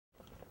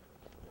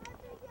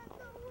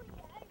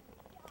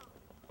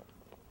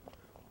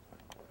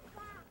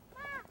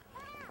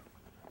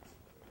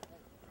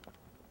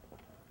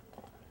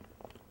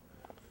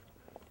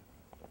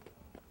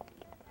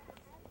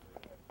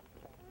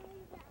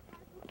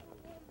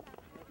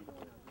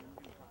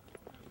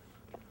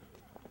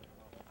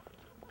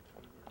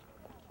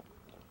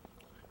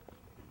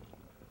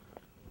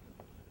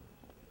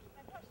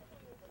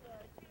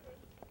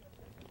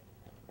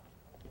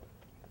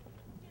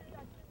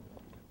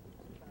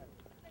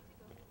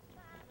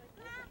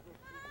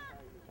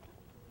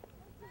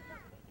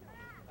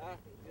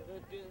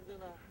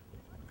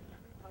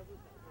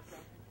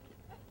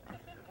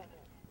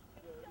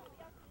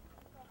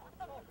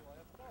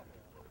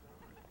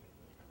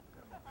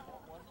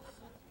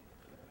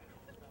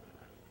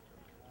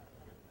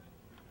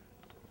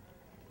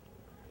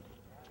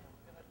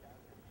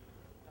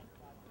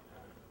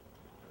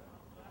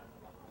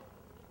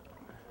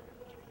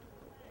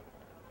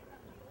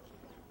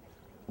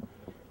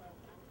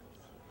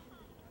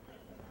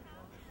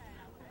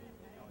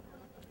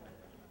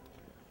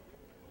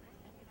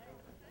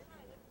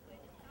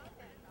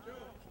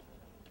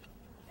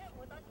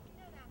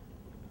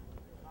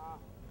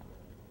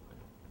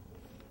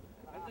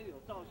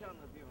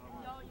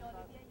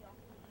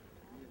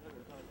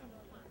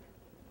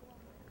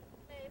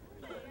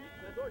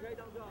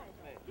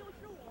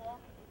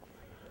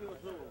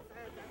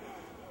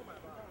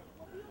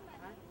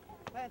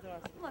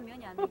我明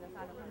年那个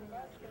啥的。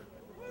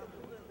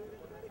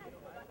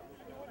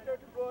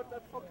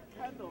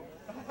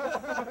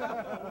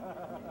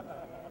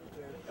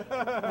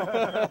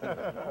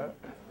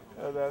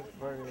Oh, that's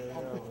funny.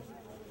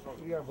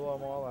 You gotta blow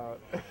them all out.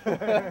 In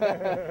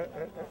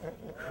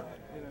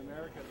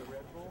America, the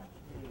Red Bull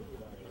is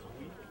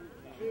weak.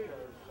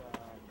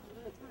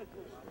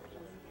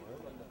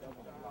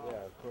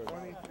 Yeah, of course.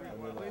 23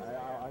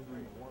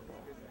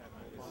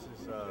 This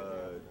is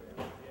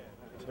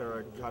Terra,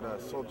 Cotta,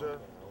 Soldier.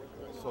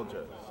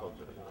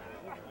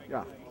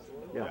 Yeah.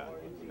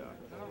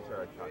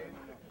 Terra, Cotta.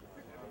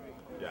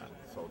 Yeah,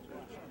 Soldier.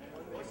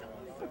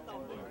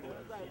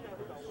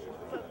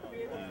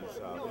 He's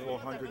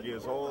 400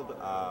 years old.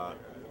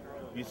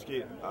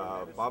 Biscuit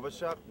barber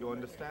shop. You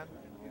understand?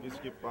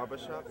 Biscuit barber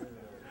shop.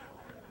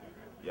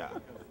 Yeah.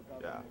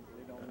 And,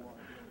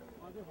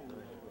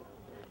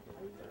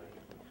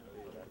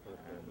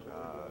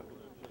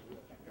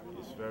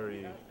 he's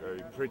very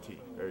pretty.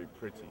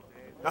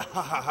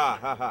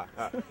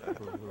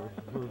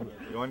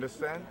 You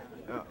understand?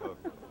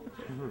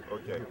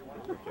 Okay.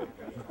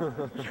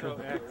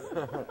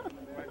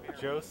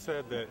 Joe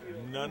said that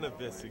none of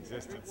this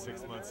existed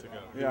 6 months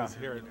ago. He Yeah. was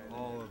hearing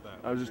all of that.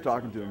 I was just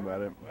talking to him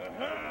about it.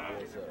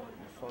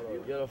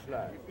 Yellow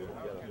flag.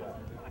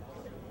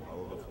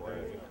 All the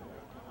flag.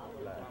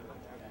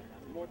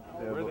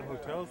 Where are the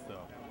hotels,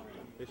 though?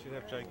 They should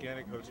have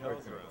gigantic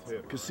hotels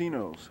around.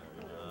 Casinos.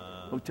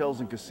 Hotels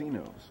and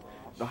casinos.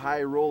 The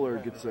high roller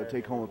gets to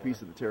take home a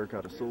piece of the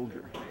terracotta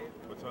soldier.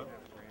 What's up?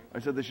 I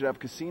said they should have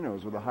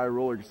casinos where the high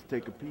roller gets to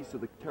take a piece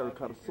of the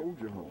terracotta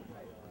soldier home.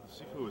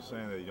 Sifu was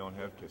saying that you don't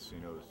have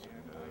casinos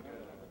in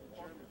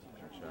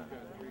China.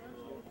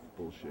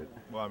 Bullshit.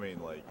 Well, I mean,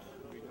 like,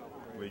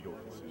 legal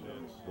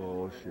casinos.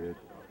 Bullshit.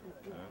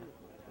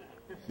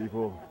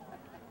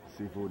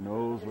 Sifu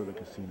knows where the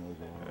casinos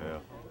are.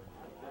 Yeah.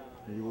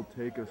 He will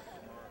take us.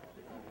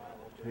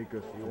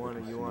 You want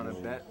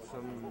to bet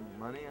some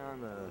money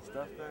on the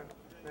stuff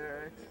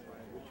there, X?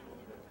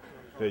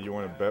 Hey, you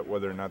want to bet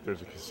whether or not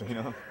there's a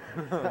casino?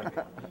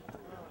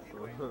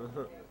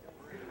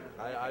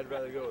 I'd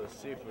rather go with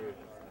seafood.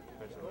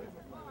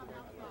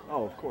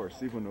 Oh, of course.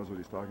 Sifu knows what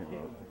he's talking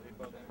about.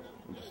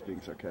 I'm just being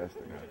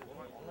sarcastic.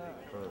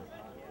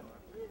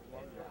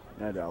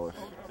 Yeah, Dallas.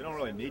 They don't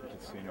really need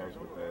casinos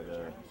with that,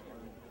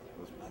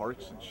 those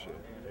parks and shit.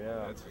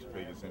 Yeah. That's as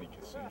big as any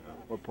casino.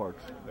 What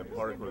parks? That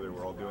park where they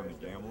were all doing the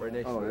gambling. Right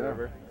next to the yeah.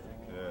 river.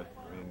 Yeah,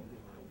 I mean,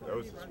 that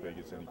was as big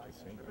as any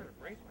casino.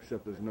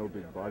 Except there's no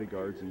big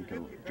bodyguards and you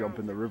can jump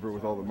in the river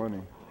with all the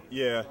money.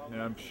 Yeah,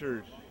 and I'm sure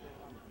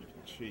you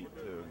can cheat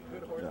too.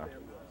 Yeah.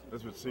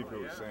 That's what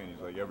Secret was saying.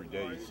 He's like, every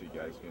day you see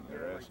guys getting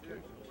their ass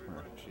kicked.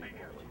 Cheating.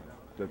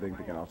 They think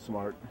they can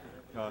outsmart.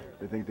 Huh?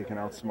 They think they can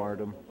outsmart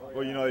them.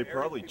 Well, you know, they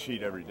probably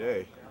cheat every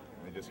day.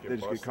 They just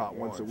get caught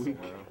once a week.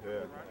 You know?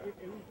 Yeah.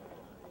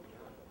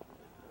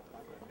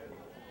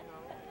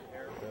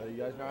 You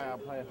guys know how to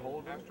play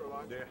Hold'em?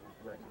 Yeah.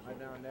 Right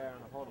down there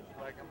on the Hold'em.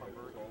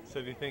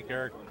 So do you think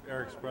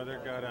Eric's brother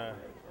got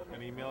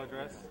an email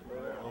address?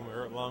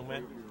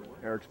 Longman?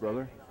 Eric's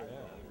brother? Yeah.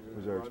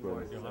 Who's Eric's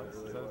brother? Johannes,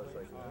 is that-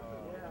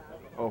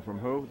 Oh, from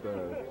who?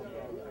 The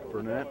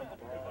Burnett?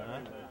 Huh?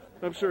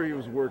 I'm sure he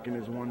was working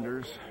his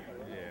wonders.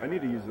 Yeah. I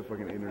need to use the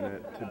fucking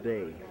internet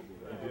today.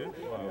 You do?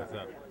 Well, what's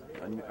up?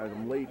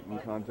 I'm late in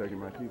contacting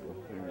my people.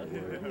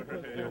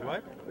 You're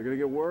what? They're gonna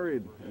get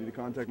worried. I need to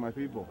contact my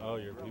people. Oh,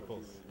 your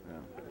peoples.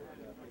 Yeah.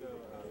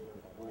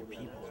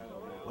 People?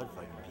 What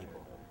fucking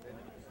people?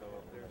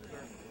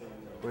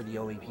 We're the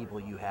only people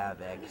you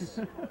have, X.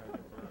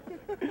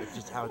 It's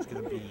just how it's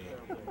gonna be.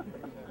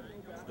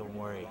 So don't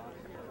worry.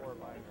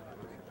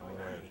 Don't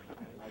worry.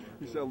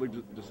 You sound like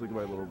just like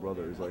my little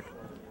brother. He's like,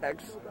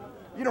 X,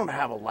 you don't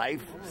have a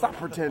life. Stop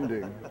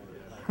pretending.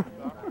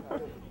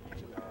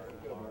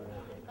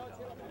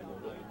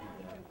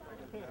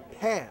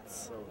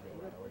 Pants.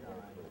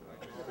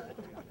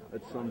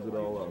 That sums it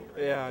all up.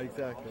 Yeah,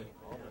 exactly.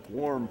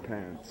 Warm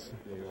pants.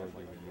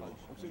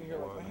 I'm sitting here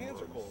like my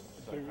hands are cold.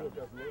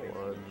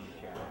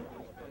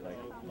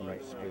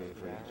 Nice spoon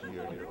for each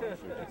year.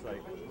 It's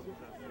like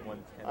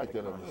 110. I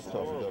could have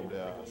stuffed them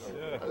there.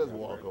 I just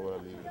walk over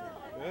and leave.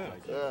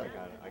 Yeah.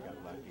 I got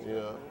lucky.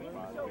 Yeah.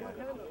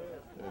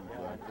 And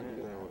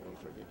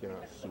you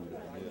cannot sue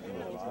them.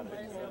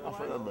 A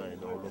friend of mine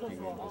now looking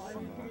in to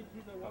see.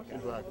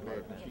 It's like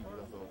they're cheating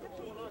us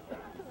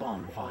out.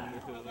 Bonfire.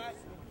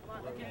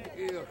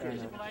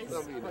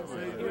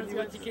 Here's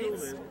your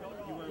tickets.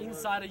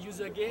 Inside use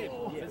a game.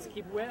 Let's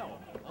keep well.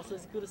 Also,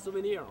 it's good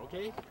souvenir,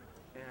 okay?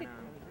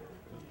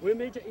 We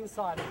made it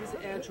inside. This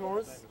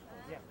entrance.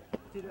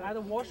 And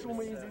the washroom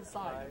is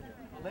inside.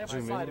 Left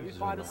side, we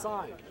find a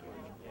sign.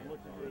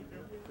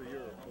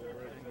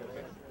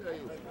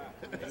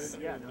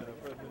 Yeah.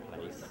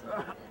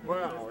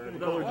 Wow. What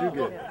color did you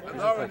get?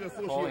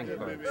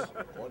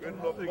 Good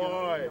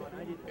boy.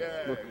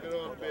 Yeah, good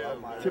old man.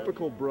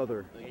 Typical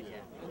brother.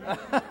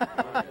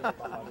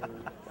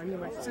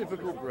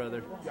 Typical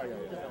brother.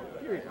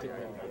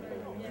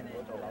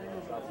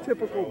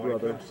 Typical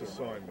brother. It's the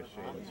sewing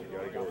machines. You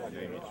gotta go with the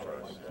name you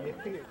trust.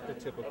 The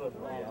typical.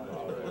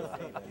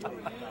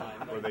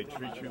 Or they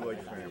treat you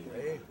like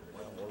family.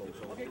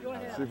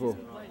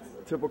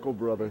 Typical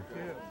brother.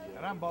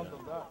 And I'm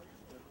bundled up.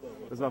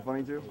 That's not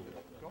funny too?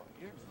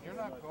 You're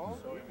not cold?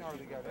 We can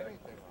hardly get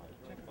anything.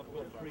 I've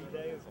got 3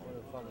 days.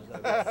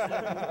 What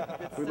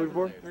are you looking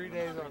for? 3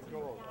 days on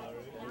cold.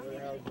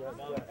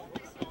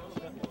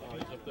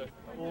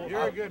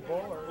 You're a good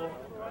bowler.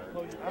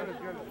 Not as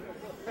good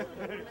as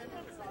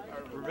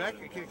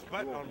Rebecca kicks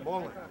butt on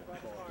bowling.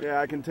 Yeah,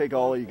 I can take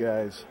all of you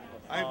guys.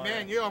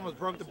 Man, you almost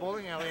broke the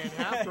bowling alley in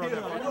half throwing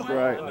that ball.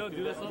 Right. No,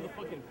 dude, I saw the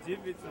fucking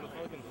divots in the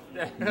fucking.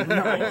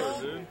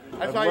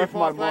 I saw you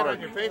fall flat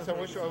on your face. I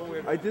wish I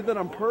would. I did that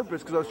on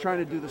purpose because I was trying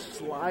to do the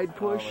slide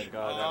push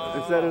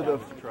instead of the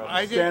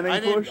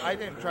standing push. I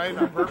didn't try it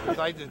on purpose.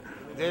 I just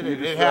did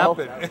it. It fell?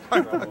 happened.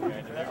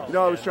 You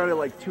know, I was trying to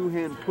like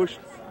two-hand push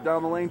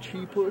down the lane,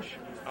 chi push.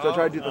 So I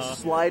tried to do the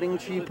sliding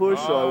chi push,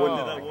 so I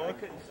wouldn't.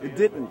 It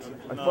didn't.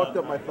 I fucked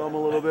up my thumb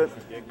a little bit.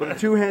 But a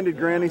two-handed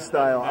granny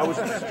style, I was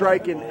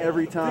striking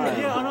every time.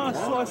 Yeah, I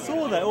know. I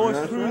saw that. Oh,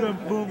 it's through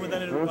and boom, and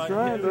then it. That's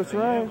right. That's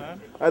right.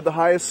 I had the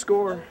highest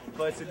score.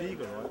 But it's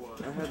illegal,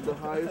 right? I had the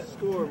highest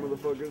score,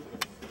 motherfucker.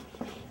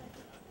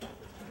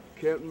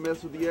 Can't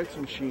mess with the X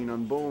machine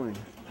on bowling.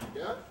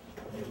 Yeah?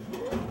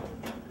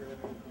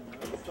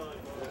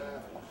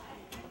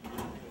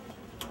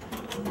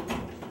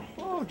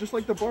 Oh, just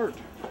like the Bart.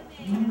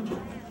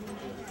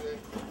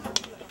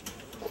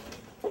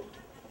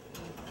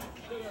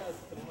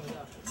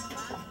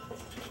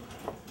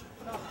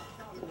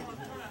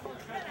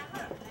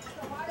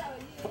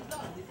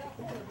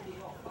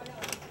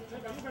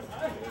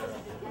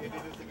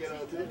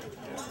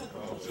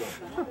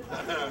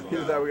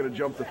 Either that or we're gonna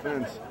jump the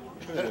fence.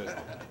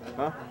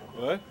 Huh?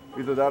 What?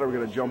 Either that or we're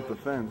gonna jump the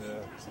fence.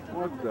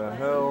 What the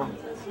hell?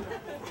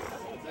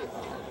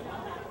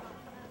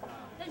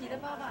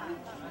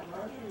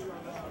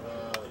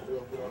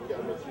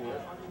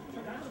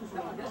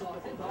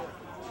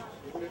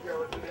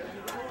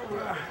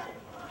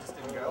 Just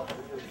didn't go.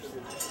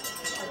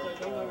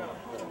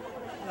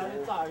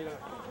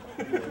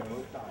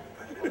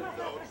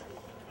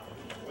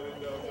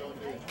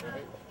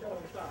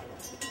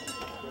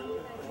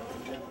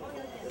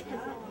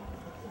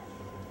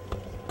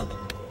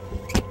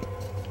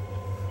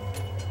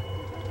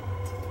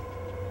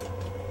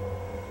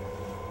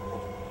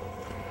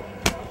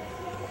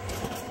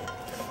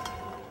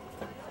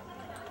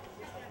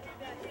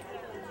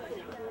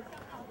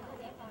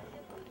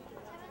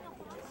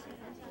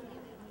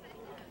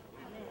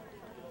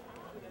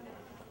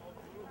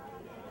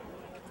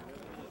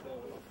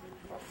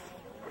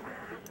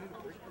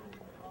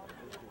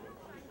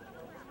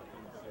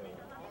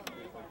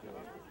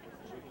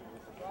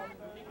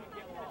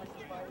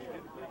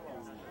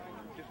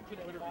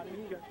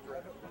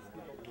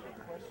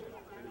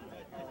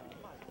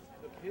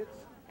 The pits,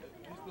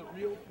 these the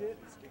real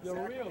pits? The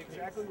real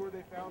exactly where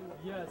they found the...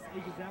 Yes,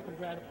 exactly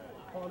right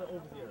on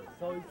over there.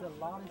 So it's a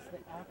lot of the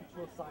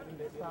actual sighting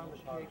they found the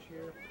pigs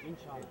here in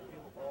China.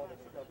 all the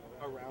stuff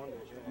around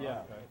it.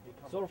 Yeah.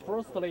 So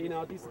firstly,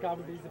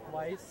 discover this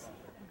place.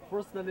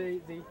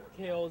 Firstly, they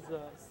tell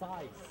the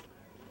size,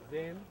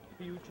 then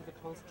build the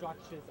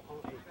constructions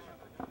on it.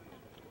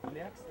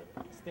 Next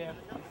step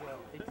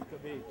is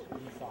excavate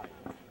inside.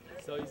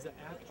 So it's the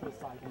actual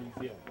site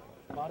museum.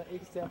 But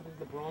except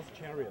the bronze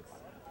chariots.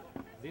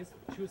 These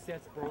two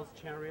sets of bronze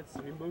chariots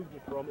removed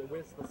from the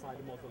west side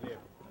mausoleum.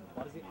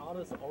 But the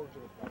others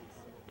original place,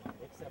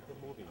 except the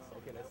movies.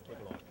 Okay, let's take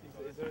a look.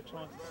 Is there a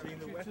chance of seeing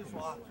the weapons?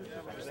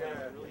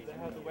 They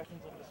have the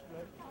weapons on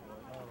display?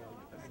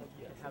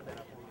 Have that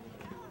up.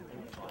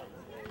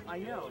 I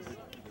know.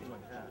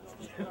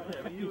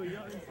 You were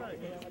inside.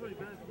 It's pretty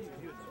bad.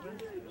 You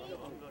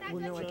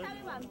Well,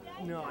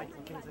 no, I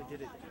think I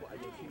did it. I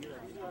did 2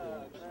 years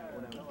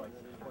when I was like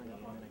 20, and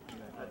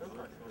then I came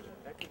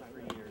back for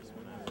 3 years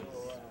when I was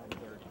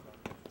 30.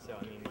 So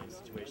I mean, my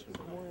situation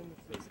was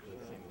basically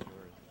the same as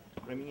yours.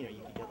 But I mean, you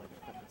could get like a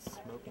fucking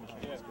smoking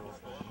Chinese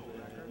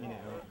girlfriend,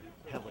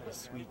 have like a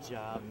sweet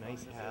job,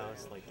 nice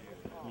house, like,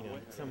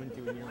 someone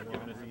doing your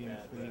laundry and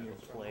cleaning your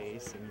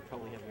place, and you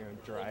probably have your own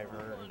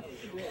driver. And,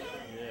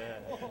 yeah.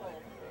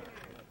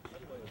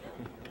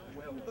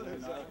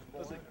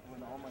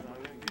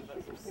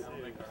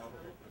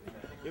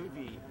 It would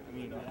be,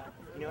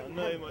 No,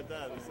 my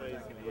dad would say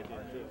he's going to be a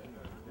dad too.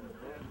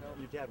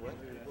 Your dad what?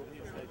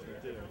 He's going to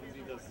do.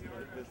 He does business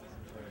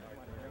insurance.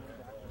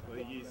 Well,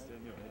 he used to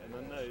anyway. And I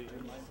know he's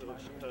sort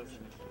of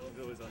person, he's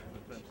always up for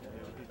the pension.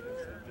 He's going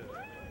to do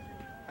it.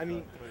 I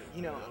mean,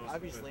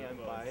 obviously I'm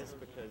biased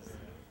because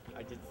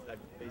I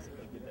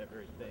basically did that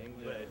very thing,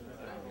 but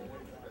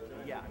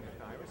yeah, I mean,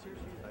 if I was your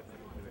shoes, I'd do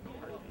it in a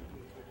heartbeat.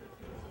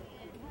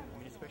 I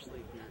mean, especially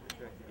if you're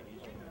attracted to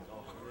Asian.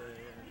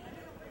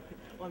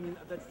 Well, I mean,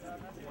 that's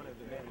one of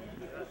the many.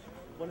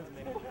 One of the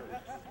many. Well,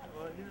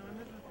 you know, I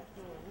never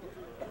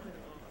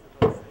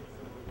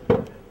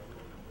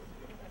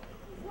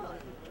well,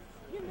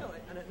 you know,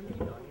 and I mean,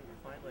 you know, I mean, you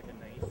find like a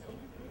nice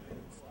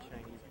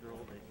Chinese girl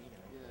that you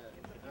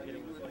know,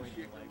 getting to the point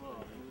you like.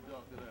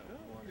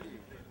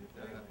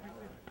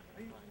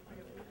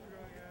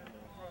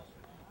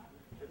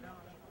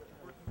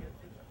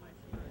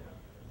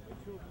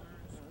 Cool.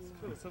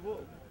 So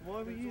why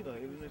were you though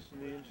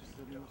initially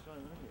interested in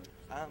China anyway?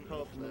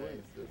 Apart from the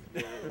waves.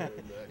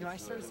 You know, I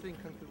started studying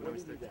Kung Fu when I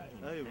was 13.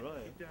 Oh,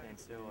 right. And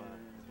so,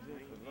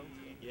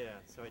 yeah,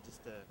 so I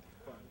just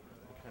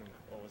kind of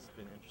always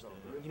been interested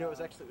in it. You know, it was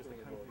the Kung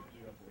Fu.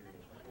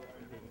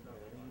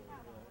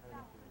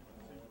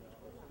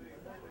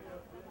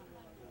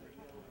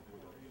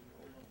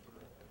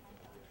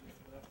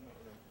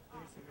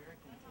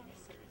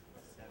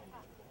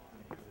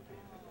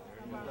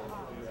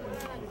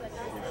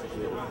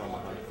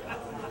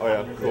 Oh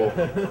yeah, cool.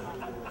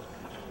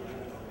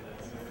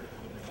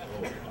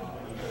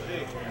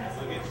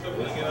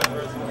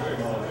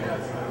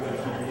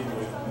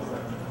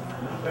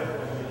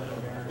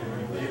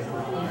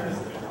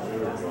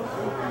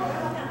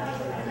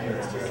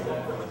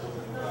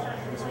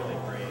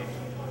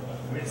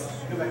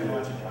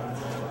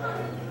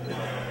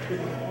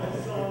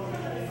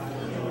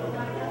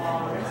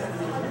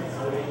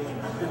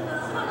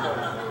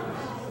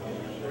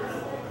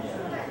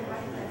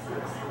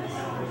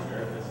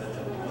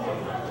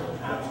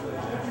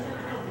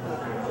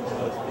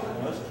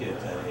 Most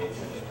kids that age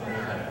just kind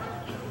of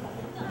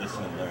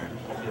listen and learn.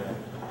 Yeah.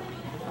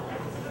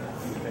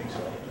 I think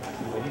so.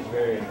 But he's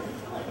very.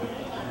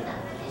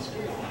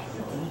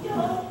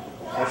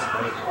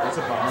 That's a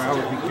bummer. I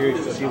would be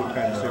curious to see what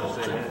kind of service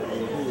they had.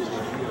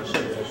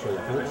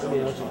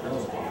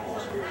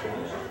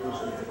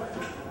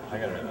 I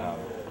got it.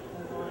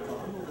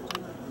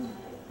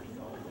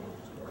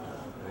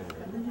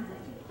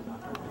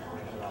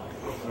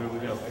 Where do we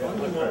go?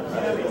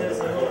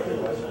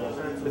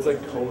 It's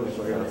like colors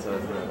right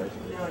outside that.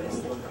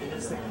 It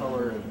is the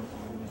color.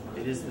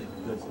 It is the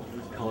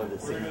color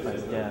that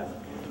signifies death.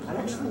 I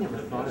actually never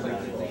thought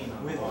about it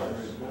with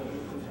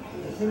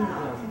the thing.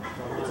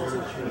 It's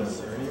also true.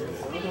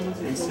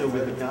 And so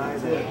with the guy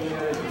that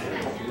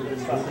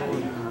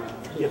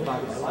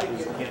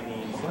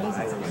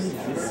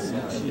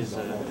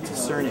it's a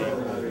surname,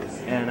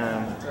 and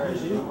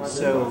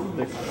so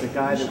the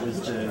guy that was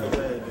the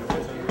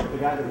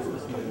guy that was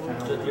supposed to be the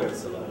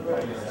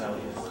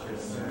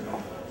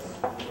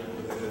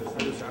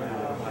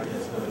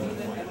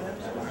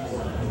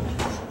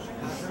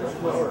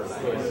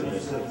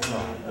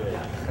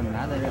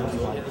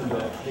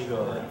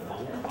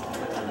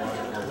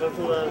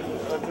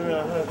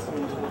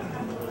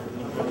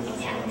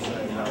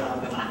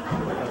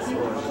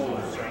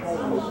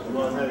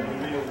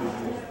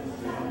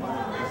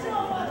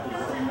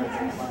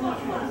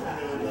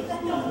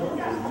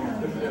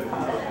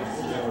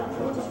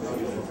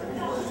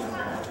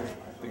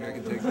Think I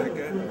can take that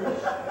guy?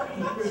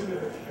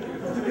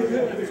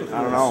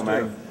 I don't know,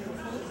 man.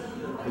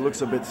 It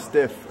looks a bit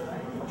stiff. I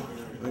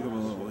think I'm a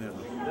little, yeah.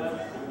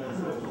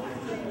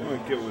 I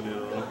might get one in.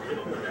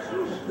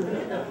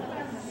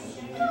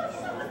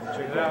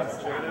 Check it out.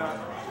 Check it out.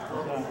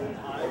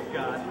 I've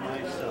got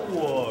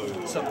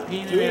myself some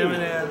peanut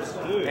M&Ms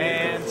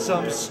and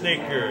some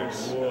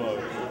Snickers. Whoa.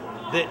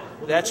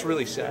 That's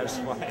really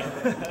satisfying.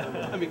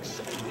 I'm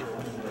excited.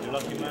 You're a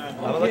lucky man.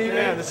 I'm a lucky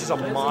man. This is a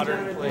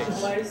modern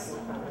place.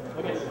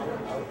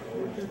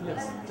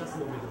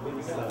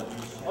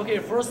 Okay,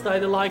 first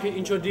I'd like to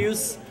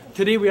introduce.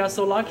 Today we are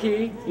so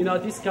lucky, you know,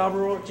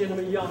 discover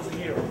gentleman Young's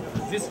here.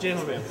 This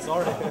gentleman,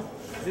 sorry.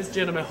 This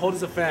gentleman holds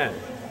the fan.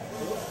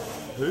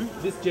 Who?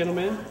 This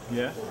gentleman.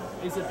 Yeah.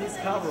 Is a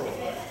discoverer.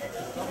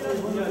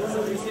 Yeah,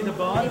 so you see the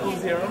bar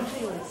is here.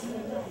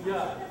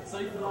 Yeah. So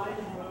if you like.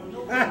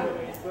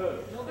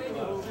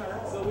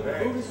 So we can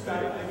move this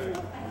back.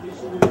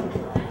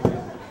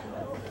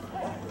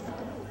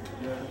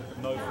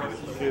 No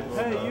photos.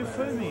 Hey, you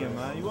filming him,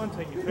 man. You want to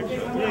take your picture.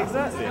 Yeah,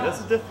 exactly. That's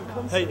a different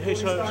concept. Hey,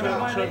 show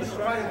this.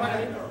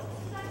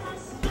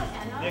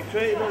 Yeah,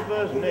 create your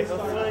version, Nick. I'll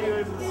throw you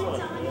over the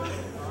side.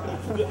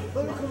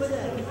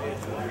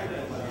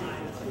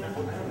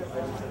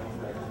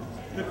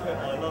 I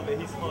love it.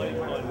 He's hiding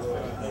behind his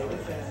phone.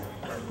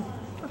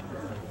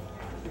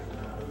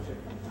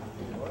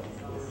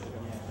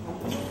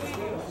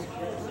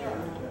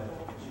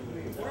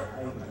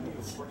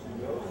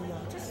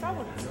 Just saw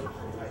one.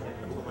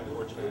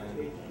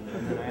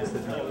 And then I asked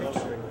him to take a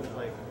picture, and he was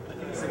like, I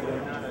think it's like,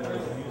 they're not a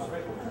news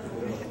record.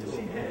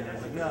 And I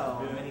was like, no.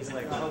 And then he's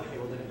like, oh, okay,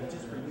 well, then if it's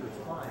just for you, it's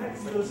fine.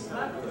 It's like, it's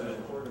not good.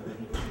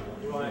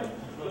 Right.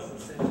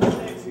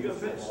 You got a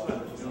bit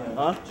slapped.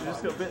 Huh? You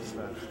just got a bit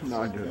slapped.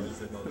 No, I didn't.